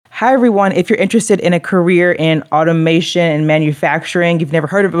Hi, everyone. If you're interested in a career in automation and manufacturing, you've never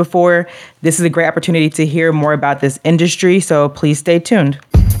heard of it before, this is a great opportunity to hear more about this industry, so please stay tuned.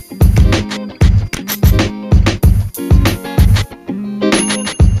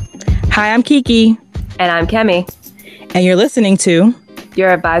 Hi, I'm Kiki. And I'm Kemi. And you're listening to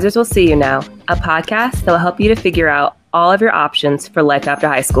Your Advisors Will See You Now, a podcast that will help you to figure out all of your options for life after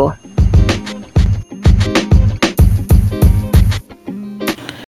high school.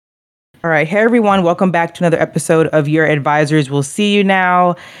 All right. Hey, everyone. Welcome back to another episode of Your Advisors Will See You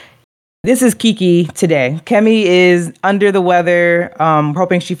Now. This is Kiki today. Kemi is under the weather.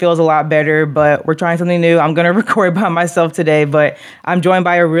 Hoping she feels a lot better, but we're trying something new. I'm going to record by myself today, but I'm joined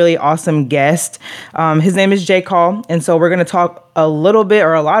by a really awesome guest. His name is Jake Hall. And so we're going to talk a little bit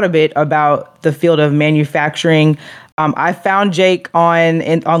or a lot of it about the field of manufacturing. I found Jake on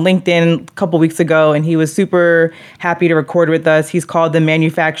LinkedIn a couple weeks ago, and he was super happy to record with us. He's called the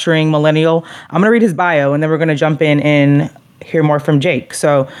Manufacturing Millennial. I'm going to read his bio, and then we're going to jump in and hear more from Jake.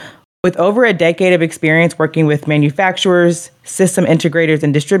 So with over a decade of experience working with manufacturers, system integrators,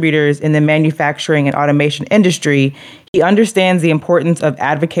 and distributors in the manufacturing and automation industry, he understands the importance of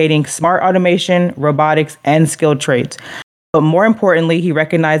advocating smart automation, robotics, and skilled trades. But more importantly, he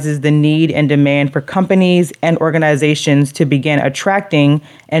recognizes the need and demand for companies and organizations to begin attracting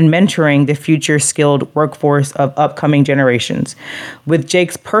and mentoring the future skilled workforce of upcoming generations. With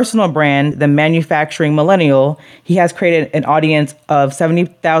Jake's personal brand, The Manufacturing Millennial, he has created an audience of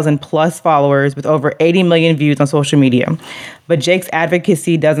 70,000 plus followers with over 80 million views on social media. But Jake's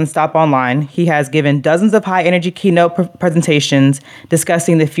advocacy doesn't stop online. He has given dozens of high-energy keynote presentations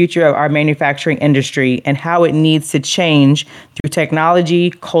discussing the future of our manufacturing industry and how it needs to change through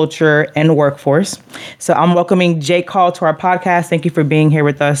technology, culture, and workforce. So I'm welcoming Jake Hall to our podcast. Thank you for being here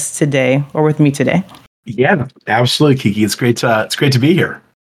with us today, or with me today. Yeah, absolutely, Kiki. It's great to be here.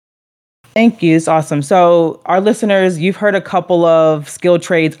 Thank you. It's awesome. So our listeners, you've heard a couple of skilled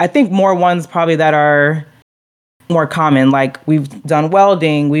trades. I think more ones probably that are more common. Like we've done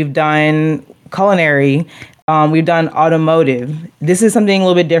welding, we've done culinary, we've done automotive. This is something a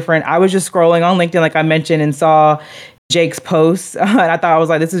little bit different. I was just scrolling on LinkedIn, like I mentioned, and saw Jake's posts. And I thought, I was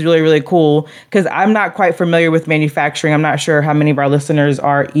like, this is really, really cool because I'm not quite familiar with manufacturing. I'm not sure how many of our listeners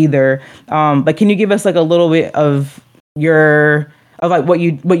are either. But can you give us like a little bit of what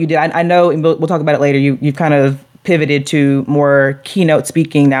you did? I know, and we'll talk about it later. You've kind of pivoted to more keynote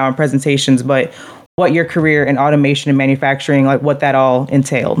speaking now and presentations, but what your career in automation and manufacturing, like what that all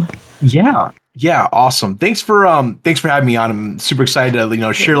entailed. Yeah, awesome. Thanks for having me on. I'm super excited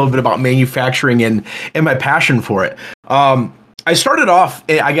to share a little bit about manufacturing and my passion for it. I started off,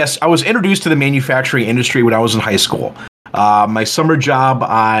 I guess, I was introduced to the manufacturing industry when I was in high school. My summer job,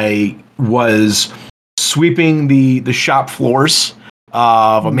 I was sweeping the shop floors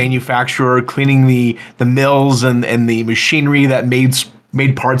of a manufacturer, cleaning the mills and the machinery that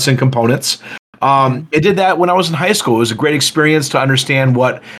made parts and components. I did that when I was in high school. It was a great experience to understand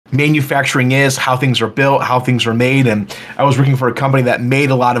what manufacturing is, how things are built, how things are made. And I was working for a company that made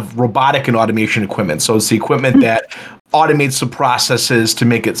a lot of robotic and automation equipment. So it's the equipment that automates the processes to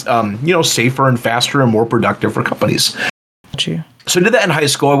make it, safer and faster and more productive for companies. Gotcha. So I did that in high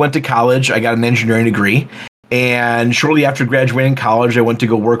school. I went to college. I got an engineering degree. And shortly after graduating college, I went to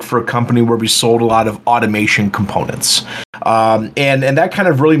go work for a company where we sold a lot of automation components. And that kind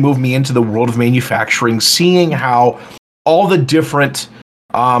of really moved me into the world of manufacturing, seeing how all the different,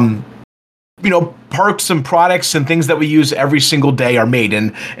 parts and products and things that we use every single day are made.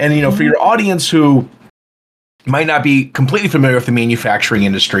 And for your audience who might not be completely familiar with the manufacturing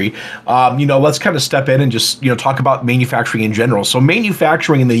industry, let's kind of step in and just, talk about manufacturing in general. So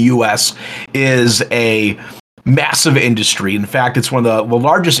manufacturing in the U.S. is a massive industry. In fact, it's one of the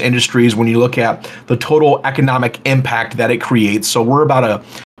largest industries when you look at the total economic impact that it creates. So we're about a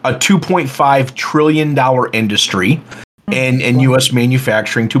 $2.5 trillion industry in U.S.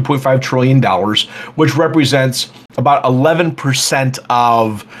 manufacturing, $2.5 trillion, which represents about 11%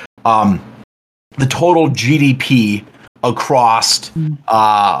 of the total GDP across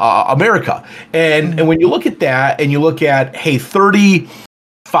America. And when you look at that and you look at,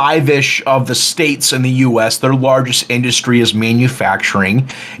 35-ish of the states in the U.S., their largest industry is manufacturing.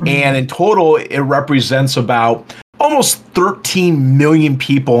 And in total, it represents about almost 13 million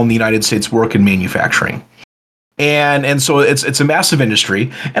people in the United States work in manufacturing. And so it's a massive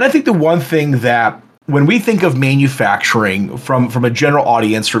industry. And I think the one thing that when we think of manufacturing from a general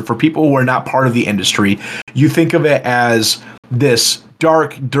audience, for people who are not part of the industry, you think of it as this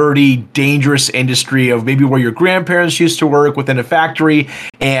dark, dirty, dangerous industry of maybe where your grandparents used to work within a factory,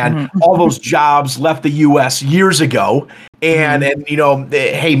 and all those jobs left the U.S. years ago. And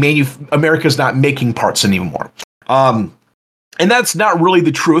hey, America's not making parts anymore. And that's not really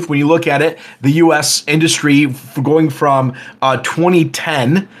the truth. When you look at it, the U.S. industry going from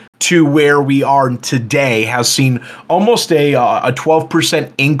 2010 to where we are today has seen almost a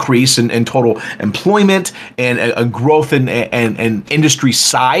 12% increase in total employment and a growth in industry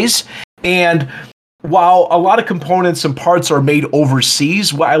size. And while a lot of components and parts are made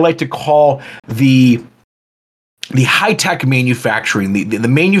overseas, what I like to call the high-tech manufacturing, the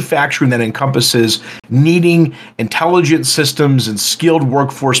manufacturing that encompasses needing intelligent systems and skilled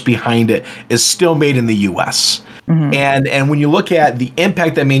workforce behind it, is still made in the U.S. And when you look at the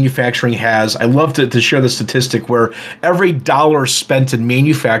impact that manufacturing has, I love to share the statistic where every dollar spent in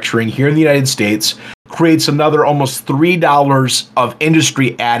manufacturing here in the United States creates another almost $3 of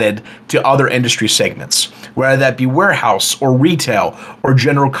industry added to other industry segments, whether that be warehouse or retail or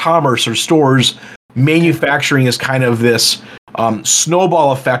general commerce or stores. Manufacturing is kind of this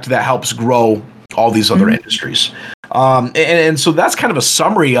snowball effect that helps grow all these other industries. And so that's kind of a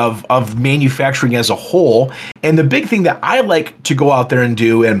summary of manufacturing as a whole. And the big thing that I like to go out there and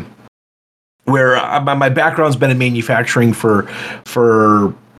do, and where my background's been in manufacturing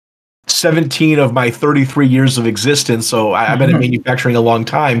for 17 of my 33 years of existence, so I've been in manufacturing a long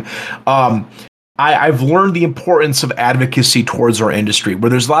time. I've learned the importance of advocacy towards our industry, where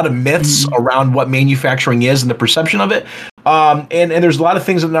there's a lot of myths around what manufacturing is and the perception of it. And there's a lot of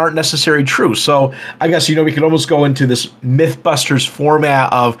things that aren't necessarily true. So I guess, we could almost go into this Mythbusters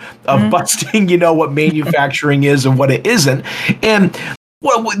format of busting, what manufacturing is and what it isn't. And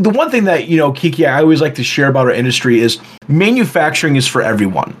well, the one thing that, Kiki, I always like to share about our industry is manufacturing is for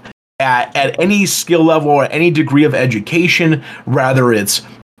everyone at any skill level or any degree of education, rather it's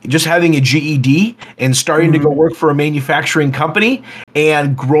just having a GED and starting to go work for a manufacturing company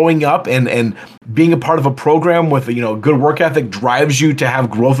and growing up and being a part of a program with, good work ethic drives you to have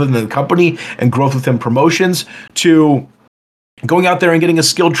growth within the company and growth within promotions, to going out there and getting a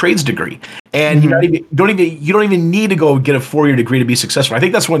skilled trades degree. And you don't even need to go get a 4-year degree to be successful. I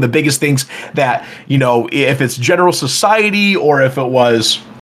think that's one of the biggest things that, if it's general society or if it was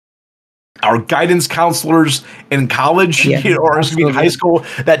our guidance counselors in college or high school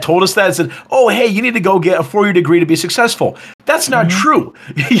that told us that and said, oh, hey, you need to go get a 4-year degree to be successful. That's not true.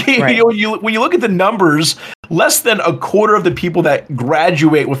 Right. When you look at the numbers, less than a quarter of the people that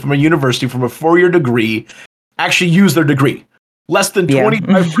graduate from a university from a 4-year degree actually use their degree. Less than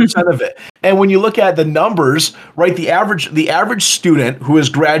 25% of it. And when you look at the numbers, right, the average student who is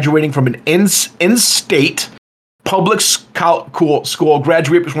graduating from an in-state public school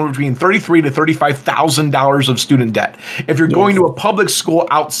graduate between $33,000 to $35,000 of student debt. If you're going to a public school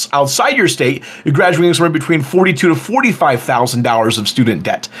outside your state, you're graduating somewhere between $42,000 to $45,000 of student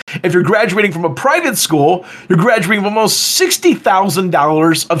debt. If you're graduating from a private school, you're graduating from almost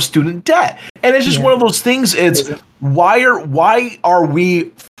 $60,000 of student debt. And it's just one of those things. It's why are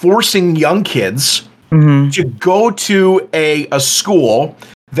we forcing young kids to go to a school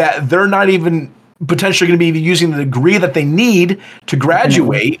that they're not even potentially going to be using the degree that they need to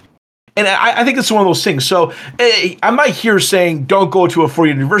graduate? And I think it's one of those things. So I'm not here saying don't go to a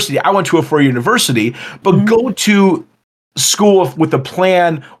 4-year university. I went to a 4-year university, but go to school with a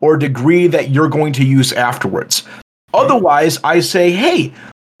plan or degree that you're going to use afterwards. Otherwise, I say, hey,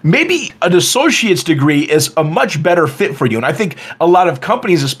 maybe an associate's degree is a much better fit for you. And I think a lot of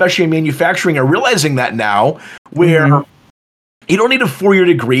companies, especially in manufacturing, are realizing that now, where you don't need a 4-year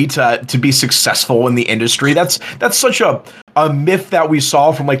degree to be successful in the industry. That's such a myth that we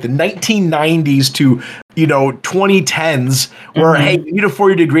saw from like the 1990s to 2010s, where hey, you need a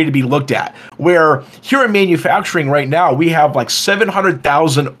 4-year degree to be looked at. Where here in manufacturing right now, we have like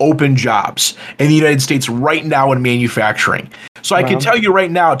 700,000 open jobs in the United States right now in manufacturing. So I can tell you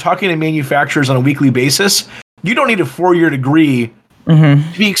right now, talking to manufacturers on a weekly basis, you don't need a 4-year degree to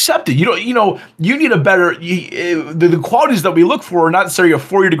be accepted. You need a better, the qualities that we look for are not necessarily a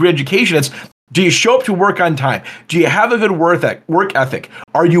 4-year degree education. It's, do you show up to work on time? Do you have a good work ethic?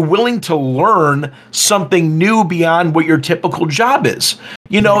 Are you willing to learn something new beyond what your typical job is?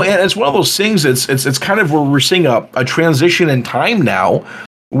 And it's one of those things, it's kind of where we're seeing a transition in time now,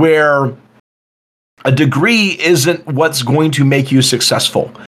 where a degree isn't what's going to make you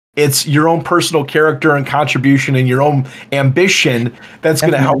successful. It's your own personal character and contribution and your own ambition that's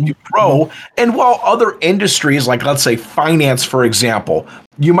going to help you grow. And while other industries, like let's say finance, for example,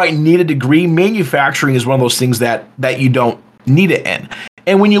 you might need a degree, manufacturing is one of those things that you don't need it in.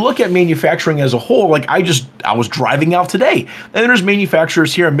 And when you look at manufacturing as a whole, like I was driving out today, and there's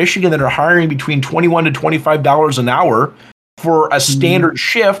manufacturers here in Michigan that are hiring between $21 to $25 an hour for a standard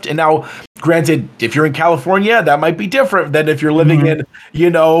shift. And now, granted, if you're in California, that might be different than if you're living in,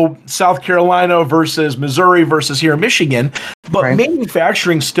 South Carolina versus Missouri versus here in Michigan. But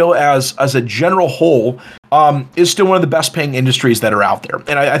manufacturing still as a general whole is still one of the best paying industries that are out there.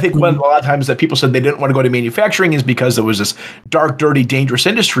 And I think a lot of times that people said they didn't want to go to manufacturing is because it was this dark, dirty, dangerous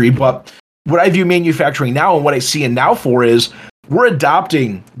industry. But what I view manufacturing now and what I see it now for is we're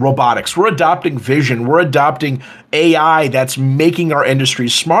adopting robotics, we're adopting vision, we're adopting AI that's making our industry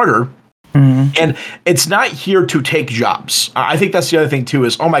smarter. And it's not here to take jobs. I think that's the other thing too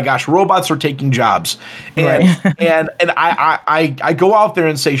is, oh my gosh, robots are taking jobs. And and I go out there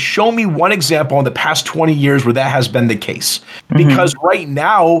and say, show me one example in the past 20 years where that has been the case. Because right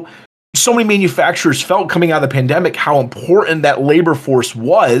now, so many manufacturers felt coming out of the pandemic how important that labor force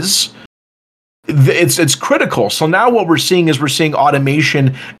was. It's critical. So now what we're seeing is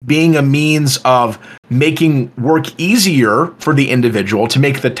automation being a means of making work easier for the individual to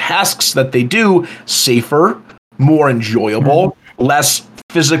make the tasks that they do safer, more enjoyable, less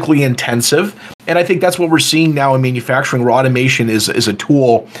physically intensive. And I think that's what we're seeing now in manufacturing, where automation is a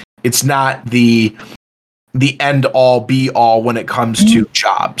tool. It's not the end all be all when it comes to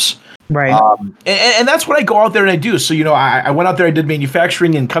jobs. Right. And that's what I go out there and I do. So, I went out there, I did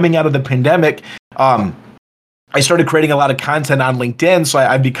manufacturing, and coming out of the pandemic, I started creating a lot of content on LinkedIn. So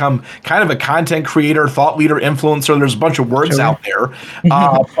I've become kind of a content creator, thought leader, influencer. There's a bunch of words out there.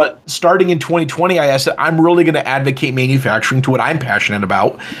 But starting in 2020, I said, I'm really going to advocate manufacturing to what I'm passionate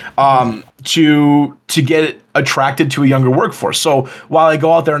about, to get attracted to a younger workforce. So while I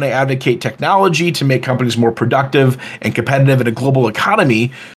go out there and I advocate technology to make companies more productive and competitive in a global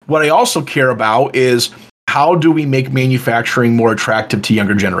economy, what I also care about is how do we make manufacturing more attractive to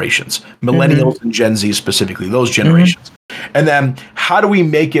younger generations, millennials and Gen Z specifically, those generations? And then how do we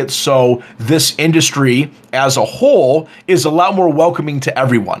make it so this industry as a whole is a lot more welcoming to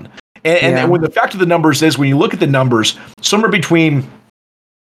everyone? And when the fact of the numbers is, when you look at the numbers, somewhere between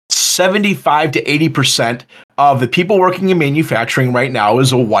 75 to 80% of the people working in manufacturing right now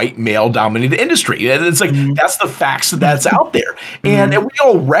is a white male-dominated industry. And it's like, that's the facts that's out there. And we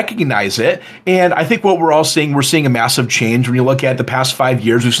all recognize it. And I think what we're seeing a massive change. When you look at the past 5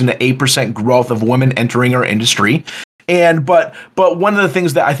 years, we've seen an 8% growth of women entering our industry. But one of the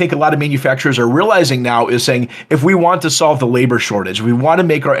things that I think a lot of manufacturers are realizing now is saying, if we want to solve the labor shortage, we want to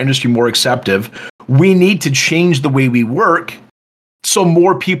make our industry more acceptive, we need to change the way we work so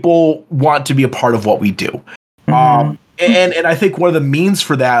more people want to be a part of what we do. And I think one of the means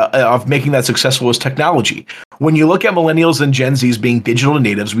for that, of making that successful, is technology. When you look at millennials and Gen Zs being digital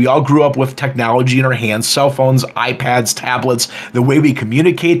natives, we all grew up with technology in our hands, cell phones, iPads, tablets. The way we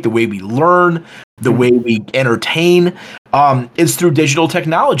communicate, the way we learn, the way we entertain, is through digital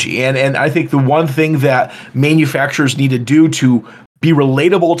technology. And I think the one thing that manufacturers need to do to be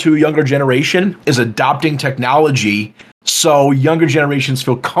relatable to a younger generation is adopting technology so younger generations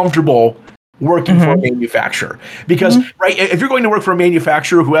feel comfortable working for a manufacturer. Because, if you're going to work for a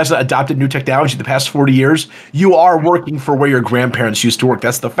manufacturer who hasn't adopted new technology the past 40 years, you are working for where your grandparents used to work.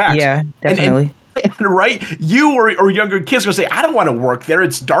 That's the fact. Yeah, definitely. And you or younger kids are going to say, I don't want to work there.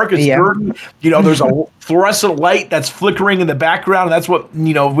 It's dark, it's dirty. There's a fluorescent light that's flickering in the background. And that's what,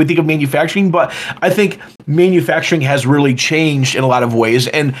 we think of manufacturing. But I think manufacturing has really changed in a lot of ways.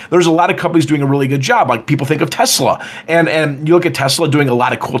 And there's a lot of companies doing a really good job. Like, people think of Tesla. And you look at Tesla doing a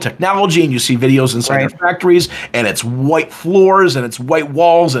lot of cool technology, and you see videos inside their factories, and it's white floors, and it's white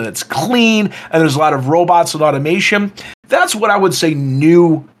walls, and it's clean. And there's a lot of robots and automation. That's what I would say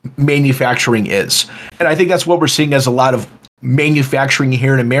new manufacturing is. And I think that's what we're seeing as a lot of manufacturing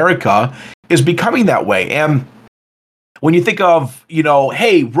here in America is becoming that way. And when you think of,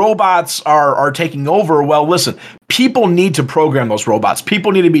 hey, robots are taking over. Well, listen, people need to program those robots.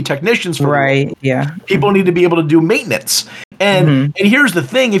 People need to be technicians for robots. People need to be able to do maintenance. And here's the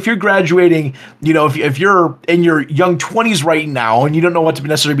thing, if you're graduating, if you're in your young 20s right now and you don't know what to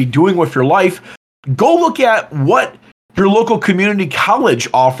necessarily be doing with your life, go look at what your local community college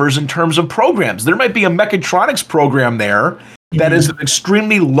offers in terms of programs. There might be a mechatronics program there that is an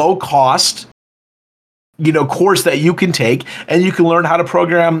extremely low cost, course that you can take, and you can learn how to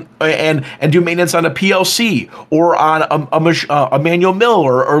program and do maintenance on a PLC or on a manual mill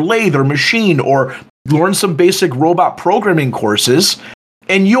or lathe or machine, or learn some basic robot programming courses.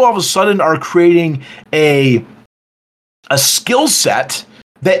 And you all of a sudden are creating a skill set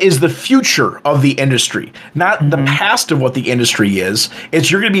that is the future of the industry, not the past of what the industry is.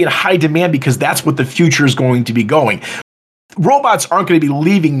 You're going to be in high demand because that's what the future is going to be going. robots aren't going to be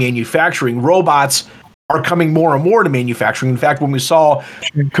leaving manufacturing. Robots are coming more and more to manufacturing. In fact, when we saw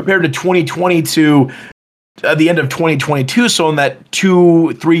compared to 2020 to the end of 2022, so in that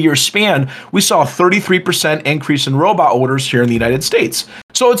 2-3 year span, we saw a 33% increase in robot orders here in the United States.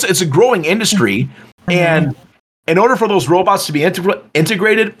 So it's a growing industry, and in order for those robots to be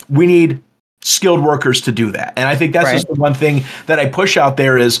integrated, we need skilled workers to do that. And I think that's just the one thing that I push out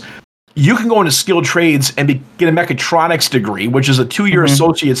there is you can go into skilled trades and get a mechatronics degree, which is a 2-year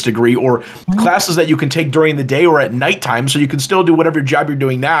associate's degree, or classes that you can take during the day or at nighttime, so you can still do whatever job you're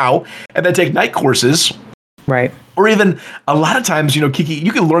doing now, and then take night courses. Right. Or even a lot of times, Kiki,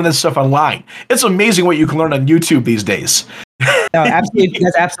 you can learn this stuff online. It's amazing what you can learn on YouTube these days. No, absolutely.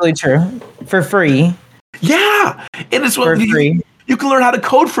 That's absolutely true. For free. Yeah. And it's for free. You can learn how to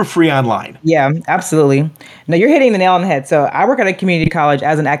code for free online. Yeah, absolutely. No, you're hitting the nail on the head. So I work at a community college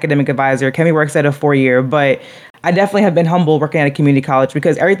as an academic advisor. Kemi works at a 4-year, but I definitely have been humbled working at a community college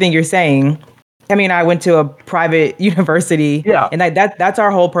because everything you're saying, Kemi and I went to a private university, and that's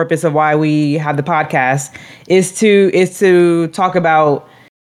our whole purpose of why we have the podcast is to talk about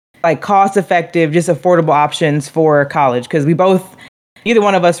like cost effective, just affordable options for college, because neither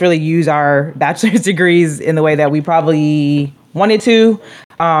one of us really use our bachelor's degrees in the way that we probably wanted to.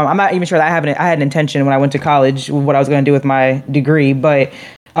 I'm not even sure that I had an intention when I went to college what I was going to do with my degree, but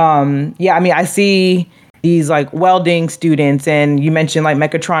I see these like welding students, and you mentioned like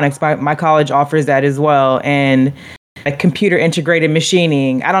mechatronics. My college offers that as well, and like computer integrated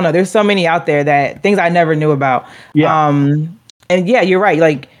machining. I don't know. There's so many out there that things I never knew about. Yeah. And yeah, you're right.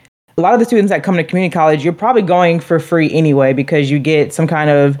 Like a lot of the students that come to community college, you're probably going for free anyway because you get some kind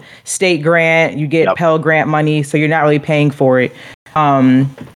of state grant, you get Pell Grant money, so you're not really paying for it.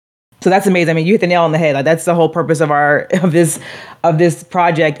 So that's amazing. I mean, you hit the nail on the head. Like that's the whole purpose of this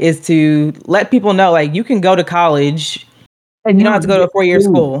project is to let people know, like you can go to college and you don't have to go to a 4-year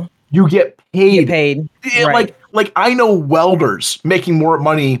school. You get paid. You get paid. Yeah, right. Like I know welders making more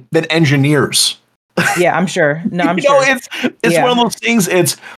money than engineers. Yeah, I'm sure. No, I'm sure. It's one of those things.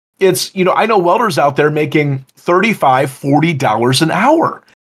 It's I know welders out there making $35-$40 an hour.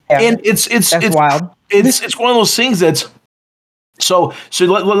 Yeah. And it's wild. It's one of those things that's so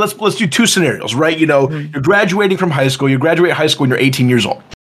let's do two scenarios, right? You're graduating from high school, you graduate high school when you're 18 years old.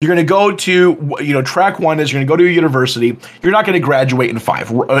 You're going to go to, track one is you're going to go to a university. You're not going to graduate in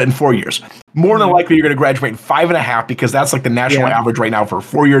 4 years. More than likely, you're going to graduate in 5.5 because that's like the national average right now for a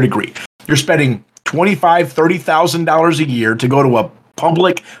 4-year degree. You're spending $25,000-$30,000 a year to go to a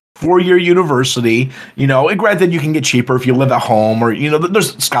public 4-year university, and granted you can get cheaper if you live at home or,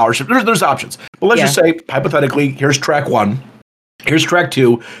 there's scholarships, there's options. But let's just say, hypothetically, here's track one. Here's track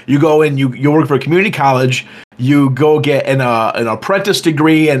two. You go in, you work for a community college, you go get an apprentice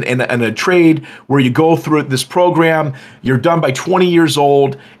degree and a trade where you go through this program. You're done by 20 years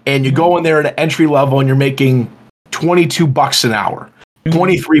old, and you go in there at an entry level and you're making $22 an hour.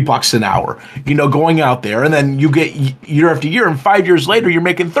 $23 an hour, going out there, and then you get year after year, and 5 years later, you're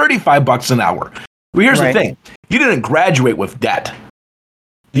making $35 an hour. Well, here's the thing. You didn't graduate with debt.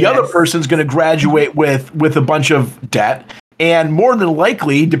 The other person's going to graduate with a bunch of debt. And more than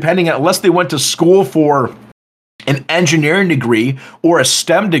likely, unless they went to school for an engineering degree or a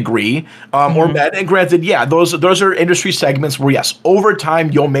STEM degree, or med, and granted, those are industry segments where, yes, over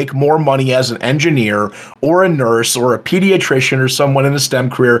time, you'll make more money as an engineer or a nurse or a pediatrician or someone in a STEM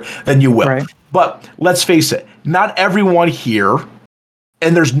career than you will. Right. But let's face it, not everyone here,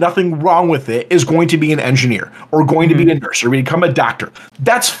 and there's nothing wrong with it, is going to be an engineer or going to be a nurse or become a doctor.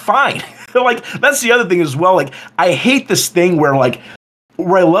 That's fine. Like, that's the other thing as well. Like, I hate this thing where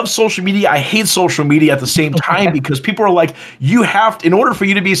I love social media, I hate social media at the same time because people are like, in order for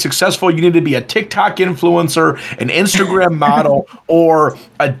you to be successful, you need to be a TikTok influencer, an Instagram model, or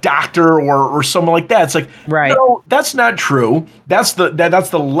a doctor or someone like that. It's like, no, that's not true. That's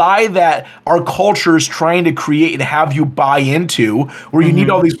the lie that our culture is trying to create and have you buy into, where you need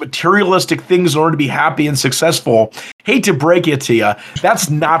all these materialistic things in order to be happy and successful. Hate to break it to you, that's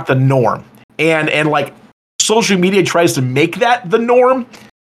not the norm. And like, social media tries to make that the norm.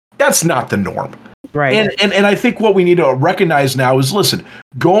 That's not the norm. Right. And I think what we need to recognize now is, listen,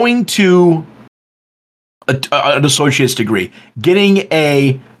 going to an associate's degree, getting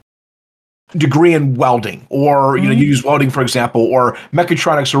a degree in welding, or you use welding, for example, or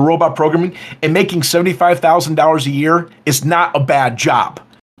mechatronics or robot programming, and making $75,000 a year is not a bad job.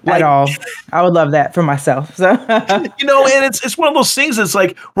 At all. I would love that for myself. So and it's one of those things that's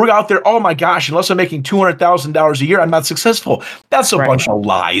like, we're out there, oh my gosh, unless I'm making $200,000 a year, I'm not successful. That's a bunch of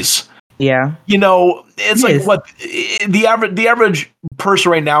lies. Yeah. It's like what the average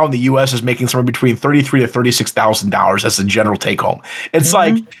person right now in the U.S. is making somewhere between $33,000 to $36,000 as a general take home. It's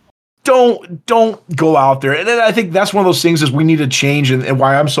like, don't go out there. And then I think that's one of those things is we need to change, and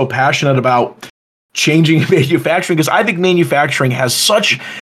why I'm so passionate about changing manufacturing, because I think manufacturing has such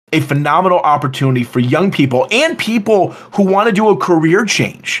a phenomenal opportunity for young people and people who want to do a career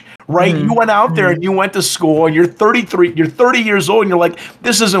change, right? You went out there and you went to school and you're 30 years old and you're like,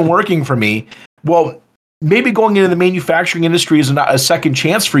 this isn't working for me. Well, maybe going into the manufacturing industry is not a second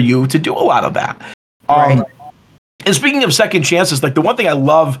chance for you to do a lot of that. Right. And speaking of second chances, like the one thing I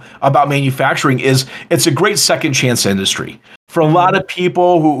love about manufacturing is it's a great second chance industry for a lot of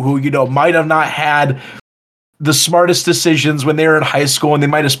people who might have not had the smartest decisions when they were in high school and they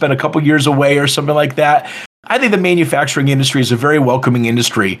might have spent a couple years away or something like that. I think the manufacturing industry is a very welcoming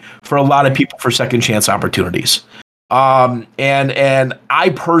industry for a lot of people for second chance opportunities. And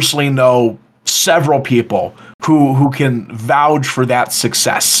I personally know several people who can vouch for that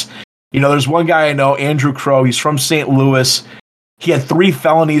success. There's one guy I know, Andrew Crow. He's from St. Louis. He had 3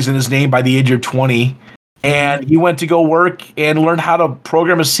 felonies in his name by the age of 20. And he went to go work and learn how to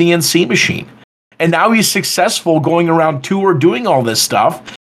program a CNC machine. And now he's successful going around tour doing all this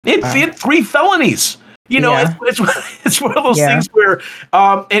stuff. He had 3 felonies. It's one of those things where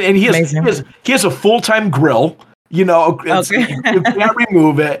and he has a full-time grill. You can't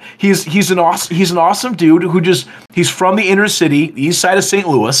remove it. He's an awesome dude who he's from the inner city, east side of St.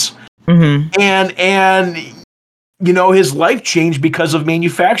 Louis. And his life changed because of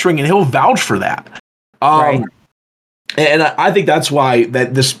manufacturing, and he'll vouch for that. Right. And I think that's why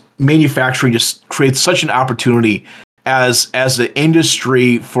that this manufacturing just creates such an opportunity as an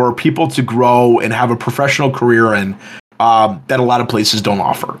industry for people to grow and have a professional career in that a lot of places don't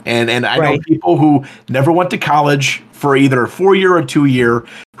offer. And I know people who never went to college for either a 4-year or 2-year,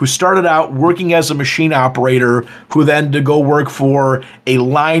 who started out working as a machine operator, who then to go work for a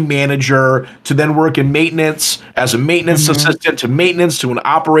line manager, to then work in maintenance as a maintenance assistant, to maintenance, to an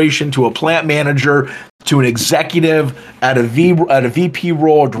operation, to a plant manager, to an executive at a VP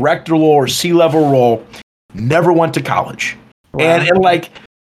role, director role, or C-level role, never went to college. Wow. And like,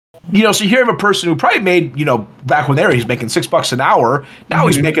 so here you have a person who probably made, back when he's making $6 an hour. Now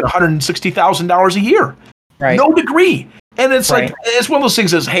he's making $160,000 a year. Right. No degree. And it's like, it's one of those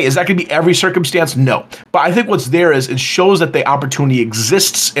things is that going to be every circumstance? No. But I think what's there is it shows that the opportunity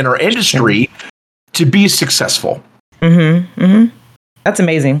exists in our industry to be successful. That's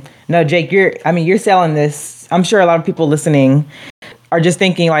amazing. No, Jake, you're selling this. I'm sure a lot of people listening are just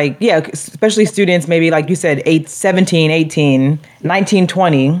thinking like, especially students, maybe like you said, 17, 18, 19,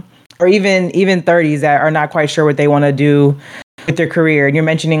 20, or even 30s that are not quite sure what they want to do with their career. And you're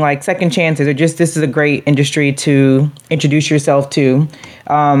mentioning like second chances, or just this is a great industry to introduce yourself to.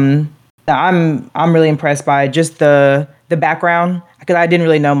 I'm really impressed by just the background, because I didn't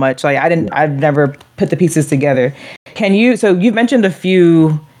really know much. Like I've never put the pieces together. So you've mentioned a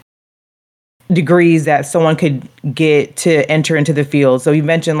few degrees that someone could get to enter into the field. So you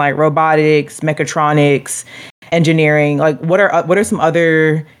mentioned like robotics, mechatronics, engineering. Like what are some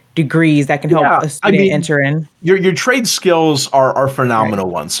other degrees that can help a student enter in? Your trade skills are phenomenal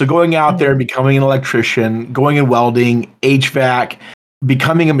ones. So going out there and becoming an electrician, going in welding, HVAC,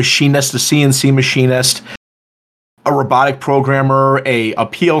 becoming a machinist, a CNC machinist, a robotic programmer, a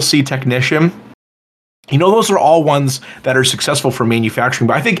PLC technician. Those are all ones that are successful for manufacturing.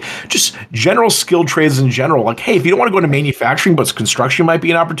 But I think just general skilled trades in general, like, hey, if you don't want to go into manufacturing, but construction might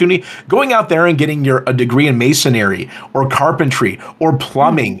be an opportunity, going out there and getting a degree in masonry or carpentry or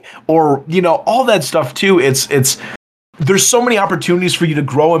plumbing or, all that stuff too. There's so many opportunities for you to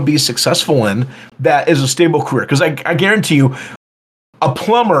grow and be successful in that is a stable career. Because I guarantee you, a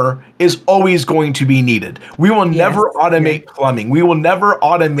plumber is always going to be needed. We will never automate plumbing. We will never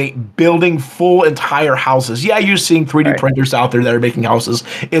automate building full entire houses. Yeah, you're seeing 3D printers out there that are making houses.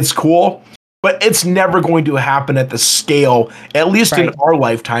 It's cool, but it's never going to happen at the scale, at least in our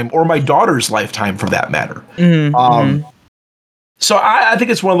lifetime or my daughter's lifetime for that matter. So I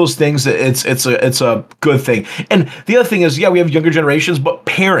think it's one of those things that it's a good thing. And the other thing is, we have younger generations, but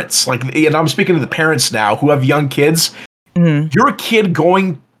parents, and I'm speaking to the parents now who have young kids. Your kid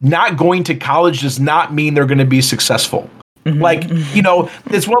not going to college does not mean they're going to be successful.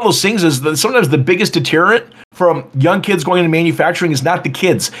 It's one of those things is that sometimes the biggest deterrent from young kids going into manufacturing is not the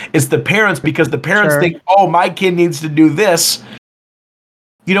kids, it's the parents, because the parents think, oh, my kid needs to do this.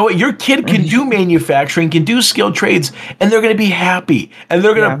 You know what? Your kid can do manufacturing, can do skilled trades, and they're going to be happy, and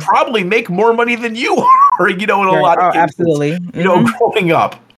they're going to probably make more money than you are. In a lot of cases, absolutely. Growing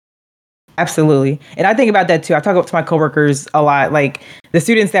up. Absolutely. And I think about that too. I talk to my coworkers a lot, like the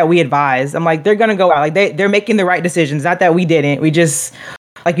students that we advise. I'm like, they're going to go out. Like they're making the right decisions. Not that we didn't. We just,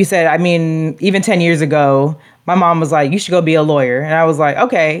 like you said, I mean, even 10 years ago, my mom was like, you should go be a lawyer. And I was like,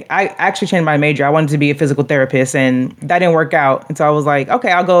 okay. I actually changed my major. I wanted to be a physical therapist and that didn't work out. And so I was like,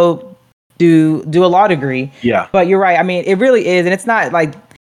 okay, I'll go do a law degree. Yeah. But you're right. I mean, it really is. And it's not like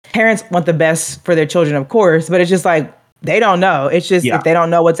parents want the best for their children, of course, but it's just like, they don't know. It's just if they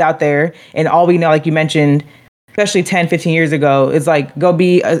don't know what's out there. And all we know, like you mentioned, especially 10, 15 years ago, is like, go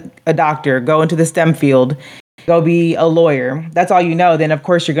be a doctor, go into the STEM field, go be a lawyer. That's all you know. Then, of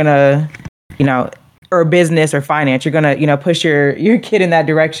course, you're going to, or business or finance, you're going to, push your kid in that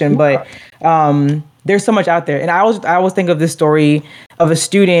direction. But there's so much out there. And I always think of this story of a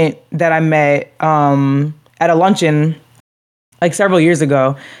student that I met at a luncheon like several years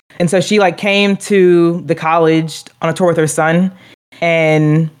ago. And so she like came to the college on a tour with her son,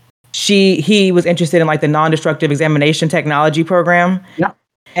 and he was interested in like the non-destructive examination technology program. Yeah.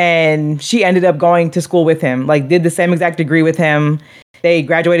 And she ended up going to school with him, like did the same exact degree with him. They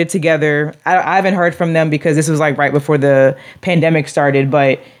graduated together. I haven't heard from them because this was like right before the pandemic started,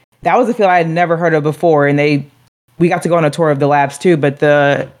 but that was a field I had never heard of before. And we got to go on a tour of the labs too, but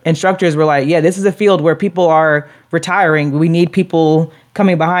the instructors were like, yeah, this is a field where people are retiring. We need people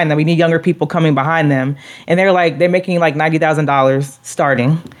coming behind them. We need younger people coming behind them. And they're making like $90,000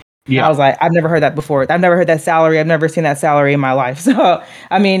 starting. Yeah. I was like, I've never heard that before. I've never heard that salary. I've never seen that salary in my life. So,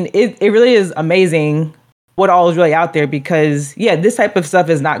 I mean, it really is amazing what all is really out there because, yeah, this type of stuff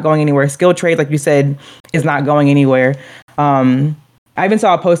is not going anywhere. Skilled trade, like you said, is not going anywhere. I even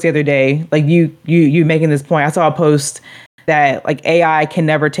saw a post the other day, like you making this point. I saw a post that like AI can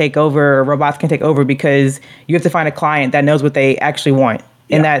never take over, or robots can take over because you have to find a client that knows what they actually want.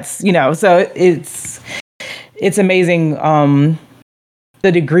 Yeah. And that's, so it's amazing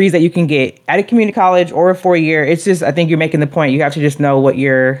the degrees that you can get at a community college or a 4-year. It's just, I think you're making the point. You have to just know what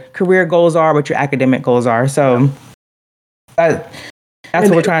your career goals are, what your academic goals are. So that's what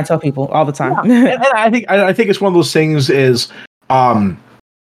we're trying to tell people all the time. Yeah. And I think it's one of those things is,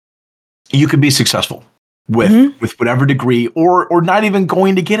 you could be successful with whatever degree or not even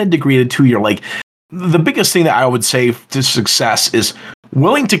going to get a degree in a 2-year. Like the biggest thing that I would say to success is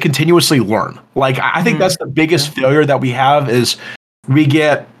willing to continuously learn. Like I think that's the biggest failure that we have is we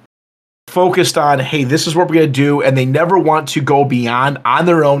get focused on, hey, this is what we're going to do. And they never want to go beyond on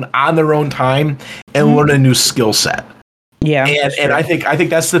their own time and learn a new skill set. Yeah. And I think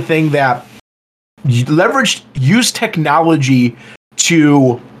that's the thing that use technology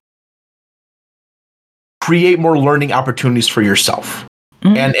to create more learning opportunities for yourself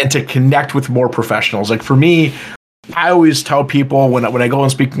and to connect with more professionals. Like for me, I always tell people when I go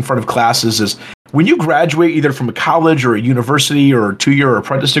and speak in front of classes is when you graduate either from a college or a university or a 2-year or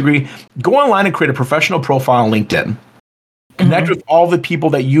apprentice degree, go online and create a professional profile on LinkedIn. Connect with all the people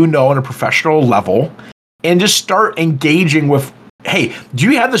that you know on a professional level and just start engaging with, hey, do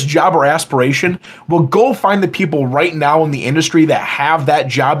you have this job or aspiration? Well, go find the people right now in the industry that have that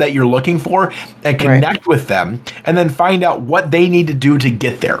job that you're looking for and connect with them and then find out what they need to do to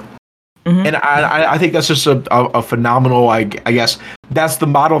get there. And I think that's just a phenomenal, I guess, that's the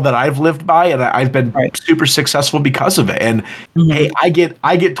model that I've lived by and I've been super successful because of it. And hey, I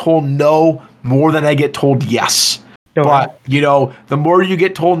get told no more than I get told yes. Sure. But, the more you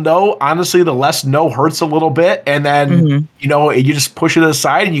get told no, honestly, the less no hurts a little bit. And then, you just push it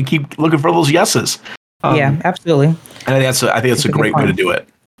aside and you keep looking for those yeses. Yeah, absolutely. And I think that's a great way to do it.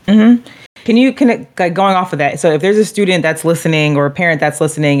 Can like going off of that? So if there's a student that's listening or a parent that's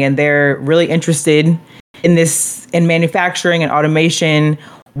listening and they're really interested in manufacturing and automation,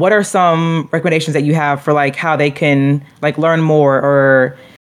 what are some recommendations that you have for like how they can like learn more or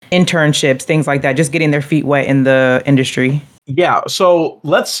internships, things like that, just getting their feet wet in the industry? Yeah. So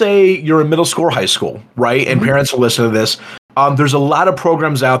let's say you're in middle school or high school, right? And parents will listen to this. There's a lot of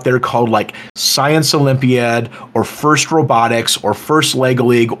programs out there called like Science Olympiad or First Robotics or First Lego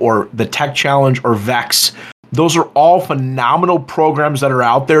League or the Tech Challenge or VEX. Those are all phenomenal programs that are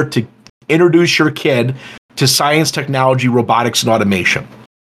out there to introduce your kid to science, technology, robotics, and automation.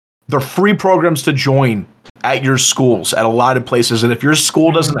 They're free programs to join at your schools, at a lot of places. And if your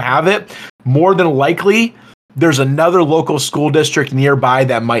school doesn't have it, more than likely, there's another local school district nearby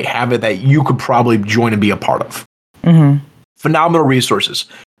that might have it that you could probably join and be a part of. Phenomenal resources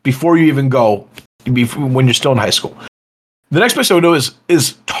before you even go, when you're still in high school. The next place I would do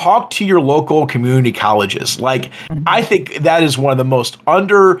is talk to your local community colleges. Like, I think that is one of the most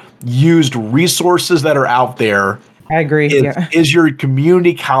underused resources that are out there. I agree. Is your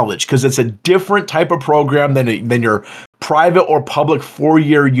community college, because it's a different type of program than your private or public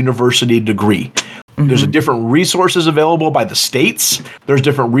 4-year university degree. There's a different resources available by the states. There's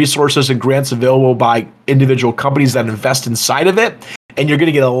different resources and grants available by individual companies that invest inside of it. And you're going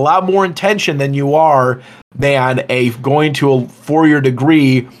to get a lot more attention than you are than going to a 4-year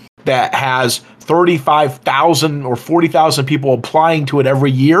degree that has 35,000 or 40,000 people applying to it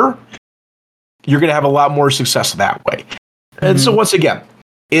every year. You're going to have a lot more success that way. And so once again,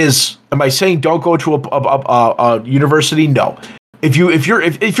 am I saying don't go to a university? No. If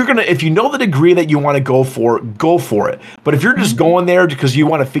you know the degree that you want to go for it. But if you're just going there because you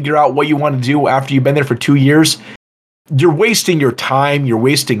want to figure out what you want to do after you've been there for 2 years, you're wasting your time. You're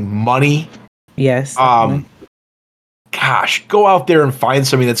wasting money. Yes. Gosh, go out there and find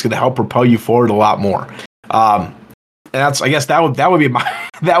something that's going to help propel you forward a lot more. And I guess that would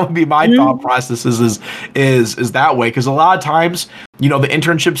be my thought process is that way, because a lot of times, the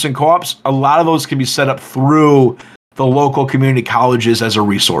internships and co-ops, a lot of those can be set up through the local community colleges as a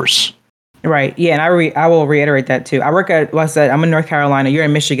resource. Right. Yeah. And I will reiterate that too. I work at, well, I said, I'm in North Carolina. You're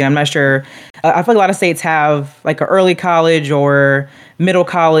in Michigan. I'm not sure. I feel like a lot of states have like an early college or middle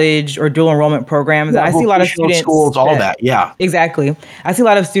college or dual enrollment programs. Yeah, I see a lot of students. Schools, all that. Yeah. Exactly. I see a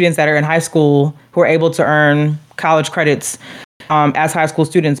lot of students that are in high school who are able to earn college credits as high school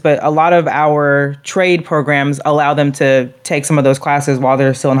students, but a lot of our trade programs allow them to take some of those classes while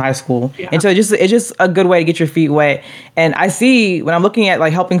they're still in high school. Yeah. And so it's just a good way to get your feet wet. And I see when I'm looking at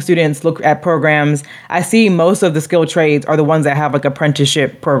like helping students look at programs, I see most of the skilled trades are the ones that have like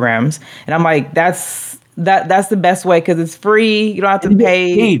apprenticeship programs. And I'm like, that's the best way because it's free. You don't have to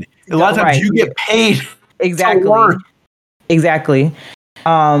pay. A lot of times you get paid. Exactly.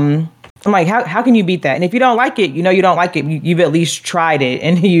 I'm like, how can you beat that? And if you don't like it, you don't like it. You've at least tried it,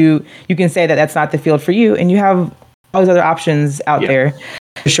 and you can say that that's not the field for you, and you have all those other options out there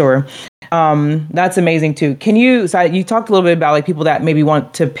for sure. That's amazing too. So you talked a little bit about like people that maybe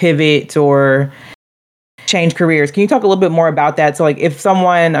want to pivot or change careers. Can you talk a little bit more about that? So like if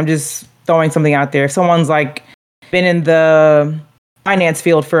someone, I'm just throwing something out there, if someone's like been in the finance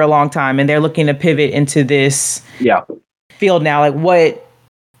field for a long time and they're looking to pivot into this field now, like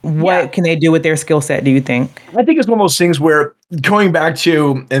what can they do with their skill set, do you think? I think it's one of those things where going back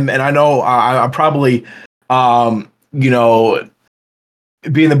to, and I know I'm probably,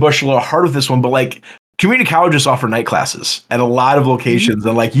 being the bush a little hard with this one, but like community colleges offer night classes at a lot of locations.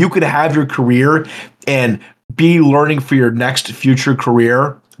 And like you could have your career and be learning for your next future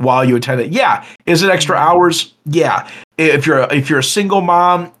career while you attend it. Yeah. Is it extra hours? Yeah. If you're a single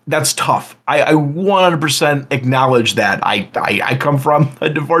mom, that's tough. I 100% acknowledge that. I come from a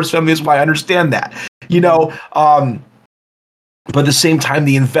divorced family, that's why I understand that. But at the same time,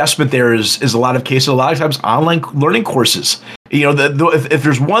 the investment there is a lot of times online learning courses. If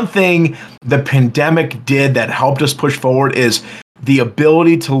there's one thing the pandemic did that helped us push forward is the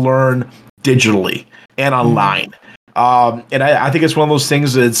ability to learn digitally and online. And I think it's one of those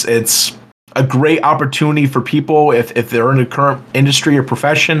things it's a great opportunity for people if they're in a current industry or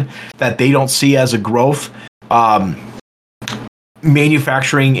profession that they don't see as a growth.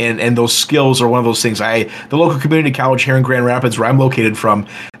 Manufacturing and those skills are one of those things. The local community college here in Grand Rapids, where I'm located from,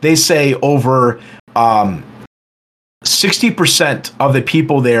 they say over 60% of the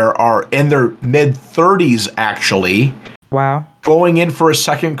people there are in their mid-30s, actually. Wow. Going in for a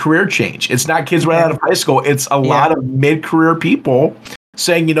second career change. It's not kids right out of high school. It's a lot of mid-career people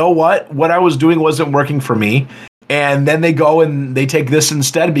saying, you know what I was doing wasn't working for me. And then they go and they take this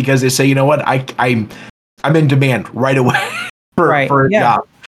instead because they say, you know what, I'm in demand right away for a job.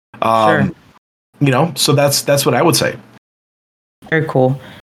 Sure. So that's what I would say. Very cool.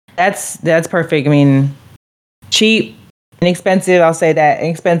 That's perfect. I mean, cheap, inexpensive. I'll say that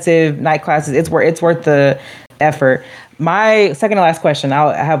inexpensive night classes. It's worth the effort. My second to last question,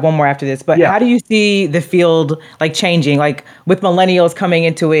 I have one more after this, but how do you see the field like changing, like with millennials coming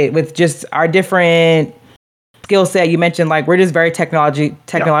into it, with just our different skill set? You mentioned like we're just very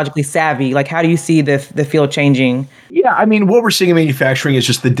technologically savvy. Like how do you see the field changing? Yeah, I mean, what we're seeing in manufacturing is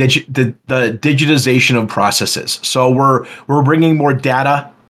just the digitization of processes. So we're bringing more data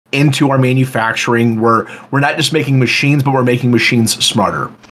into our manufacturing. We're not just making machines, but we're making machines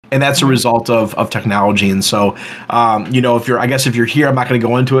smarter. And that's a result of technology. And so, if you're here, I'm not going to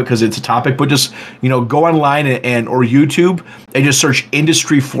go into it because it's a topic, but just, go online or YouTube and just search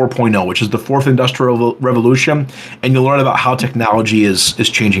Industry 4.0, which is the fourth industrial revolution. And you'll learn about how technology is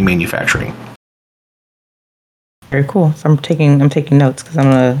changing manufacturing. Very cool. So I'm taking notes because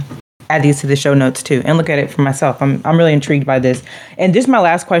I'm going to add these to the show notes too and look at it for myself. I'm really intrigued by this. And just my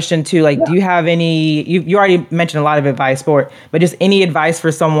last question too, do you have any, you already mentioned a lot of advice but just any advice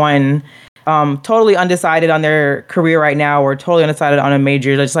for someone totally undecided on their career right now or totally undecided on a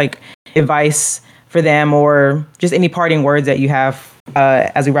major, just like advice for them or just any parting words that you have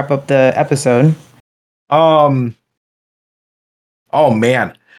as we wrap up the episode? Oh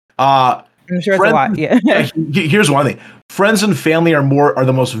man. I'm sure it's a lot. Yeah. Here's one thing. Friends and family are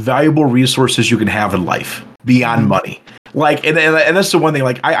the most valuable resources you can have in life beyond money. Like, and that's the one thing,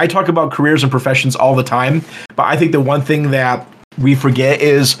 like I talk about careers and professions all the time, but I think the one thing that we forget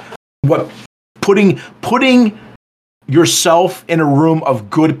is what putting yourself in a room of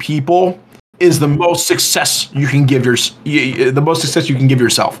good people is the most success you can give the most success you can give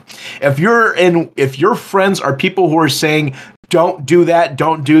yourself. If your friends are people who are saying, don't do that,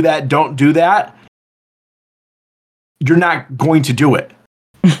 don't do that, don't do that, you're not going to do it.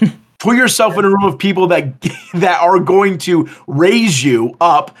 Put yourself in a room of people that are going to raise you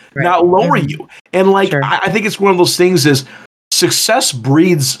up, not lower you. And like, I think it's one of those things is success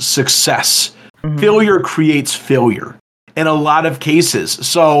breeds success. Failure creates failure in a lot of cases.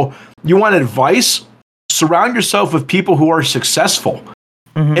 So you want advice? Surround yourself with people who are successful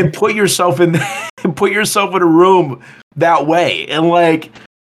and put yourself in a room that way. And like,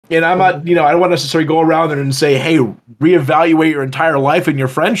 and I'm not, I don't want to necessarily go around there and say, hey, reevaluate your entire life and your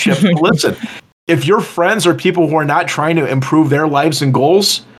friendships. But listen, if your friends are people who are not trying to improve their lives and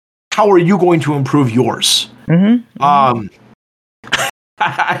goals, how are you going to improve yours? I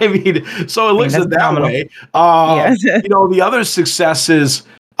mean, so it looks at that phenomenal way. The other success is,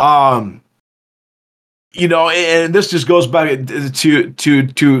 and this just goes back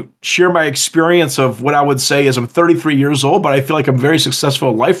to share my experience of what I would say is I'm 33 years old, but I feel like I'm very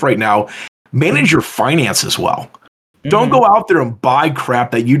successful in life right now. Manage your finances well. Don't go out there and buy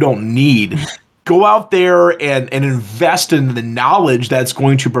crap that you don't need. Go out there and invest in the knowledge that's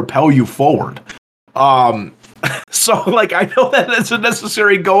going to propel you forward. So like, I know that isn't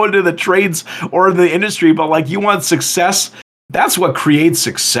necessary go into the trades or the industry, but like you want success, that's what creates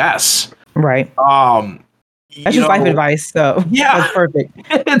success. Right. That's just life advice. So yeah, that's perfect.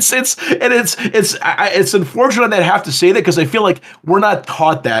 It's unfortunate that I have to say that because I feel like we're not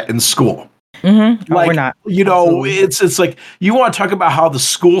taught that in school. Like, we're not. Absolutely. It's like you want to talk about how the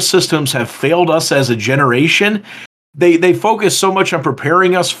school systems have failed us as a generation. They focus so much on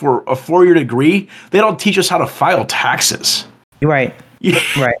preparing us for a 4-year degree. They don't teach us how to file taxes. Right.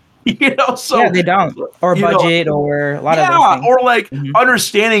 Right. So yeah, they don't, or budget, or a lot of those things. Or like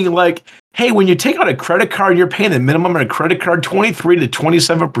understanding, like, hey, when you take out a credit card, you're paying the minimum on a credit card, 23 to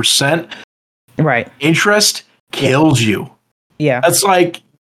 27%. Right. Interest kills you. Yeah. That's like,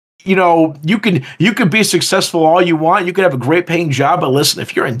 you can be successful all you want. You could have a great paying job, but listen,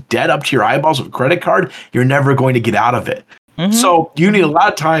 if you're in debt up to your eyeballs with a credit card, you're never going to get out of it. So you need a lot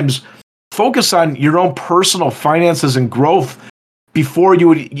of times focus on your own personal finances and growth before you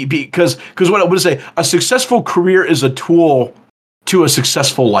would, because what I would say, a successful career is a tool to a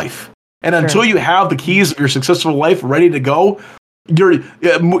successful life. And until you have the keys of your successful life ready to go, you're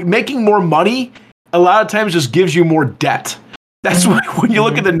making more money a lot of times just gives you more debt. That's why when you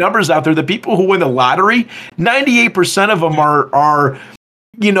look at the numbers out there, the people who win the lottery, 98% of them are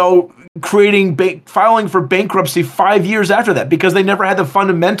filing for bankruptcy 5 years after that because they never had the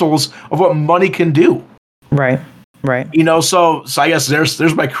fundamentals of what money can do. Right. So I guess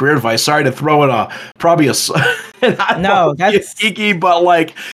there's my career advice. Sorry to throw in that's geeky, but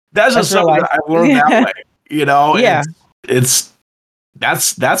like that's just something that I've learned that way. Yeah.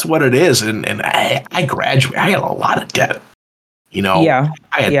 That's what it is. And I graduated. I had a lot of debt. I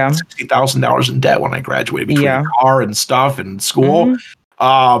had $60,000 in debt when I graduated between a car and stuff and school.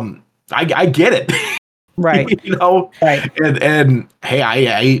 I get it. Right. Right. And hey,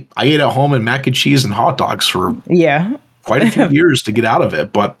 I ate at home and mac and cheese and hot dogs for quite a few years to get out of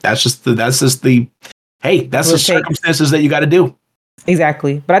it. But that's the circumstances that you got to do.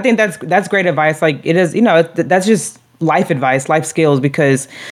 Exactly. But I think that's great advice. Like it is, that's just life advice, life skills, because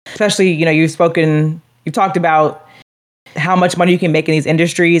especially, you've talked about how much money you can make in these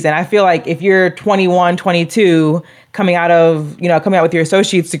industries. And I feel like if you're 21, 22, coming out with your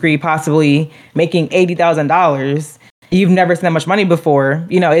associate's degree, possibly making $80,000, you've never seen that much money before.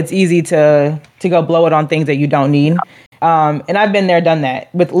 It's easy to go blow it on things that you don't need. And I've been there, done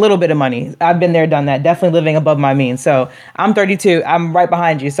that with a little bit of money. I've been there, done that, definitely living above my means. So I'm 32, I'm right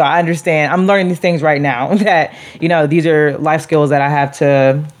behind you. So I understand, I'm learning these things right now that, these are life skills that I have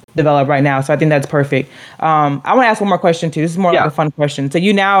to develop right now. So I think that's perfect. I want to ask one more question too. This is more like a fun question. So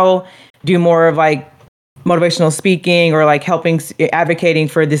you now do more of like motivational speaking or like advocating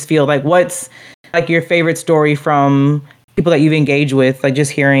for this field. Like what's like your favorite story from people that you've engaged with, like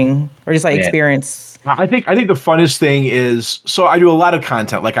just hearing or just like experience I think the funnest thing is, so I do a lot of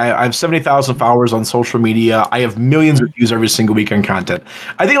content. Like I have 70,000 followers on social media. I have millions of views every single week on content.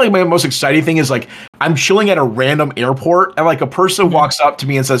 I think like my most exciting thing is like I'm chilling at a random airport and like a person walks up to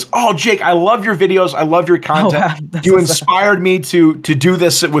me and says, "Oh, Jake, I love your videos. I love your content. You inspired me to do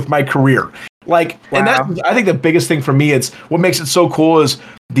this with my career." Like, and that's, I think the biggest thing for me, it's what makes it so cool is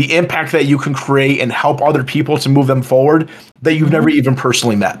the impact that you can create and help other people to move them forward that you've never even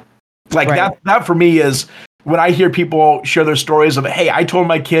personally met. Like that for me is when I hear people share their stories of, hey, I told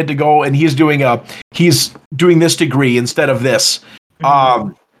my kid to go and he's doing this degree instead of this.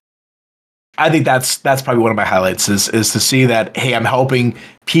 I think that's probably one of my highlights is to see that, hey, I'm helping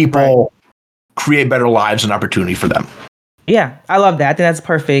people create better lives and opportunity for them. Yeah, I love that. I think that's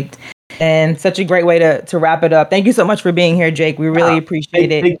perfect. And such a great way to wrap it up. Thank you so much for being here, Jake. We really appreciate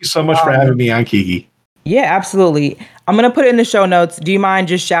it. Thank you so much for having me on, Kiki. Yeah, absolutely. I'm going to put it in the show notes. Do you mind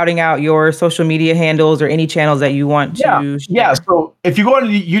just shouting out your social media handles or any channels that you want to share? Yeah. So if you go on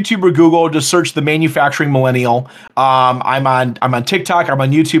YouTube or Google, just search The Manufacturing Millennial. I'm on TikTok. I'm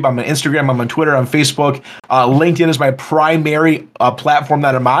on YouTube. I'm on Instagram. I'm on Twitter. I'm on Facebook. LinkedIn is my primary platform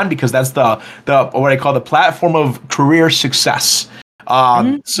that I'm on because that's the what I call the platform of career success.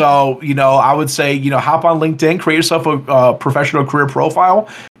 So, I would say, hop on LinkedIn, create yourself a professional career profile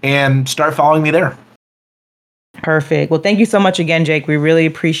and start following me there. Perfect. Well, thank you so much again, Jake. We really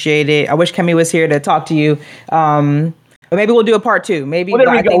appreciate it. I wish Kemi was here to talk to you. But maybe we'll do a part 2. Maybe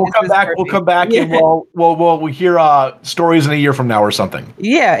there we go. We'll come back. We'll come back and we'll hear stories in a year from now or something.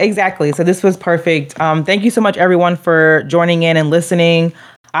 Yeah, exactly. So this was perfect. Thank you so much, everyone, for joining in and listening.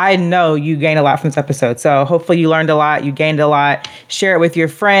 I know you gained a lot from this episode. So hopefully you learned a lot. You gained a lot. Share it with your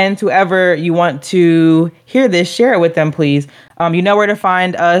friends, whoever you want to hear this, share it with them, please. You know where to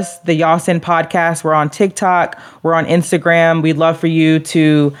find us, the Yasin Podcast. We're on TikTok. We're on Instagram. We'd love for you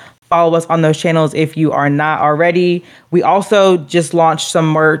to follow us on those channels if you are not already. We also just launched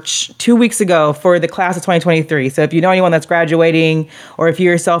some merch 2 weeks ago for the class of 2023. So if you know anyone that's graduating, or if you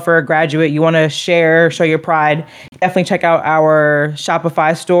yourself are a graduate, you want to show your pride, definitely check out our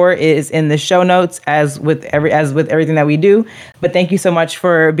Shopify store. It is in the show notes as with everything that we do. But thank you so much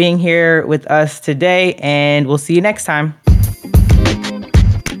for being here with us today, and we'll see you next time.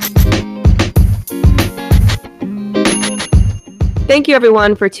 Thank you,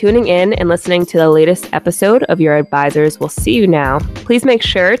 everyone, for tuning in and listening to the latest episode of Your Advisors Will See You Now. Please make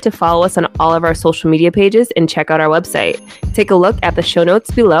sure to follow us on all of our social media pages and check out our website. Take a look at the show notes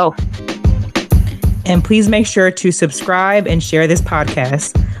below. And please make sure to subscribe and share this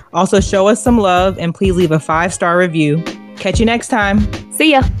podcast. Also, show us some love and please leave a 5-star review. Catch you next time.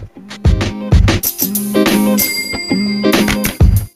 See ya.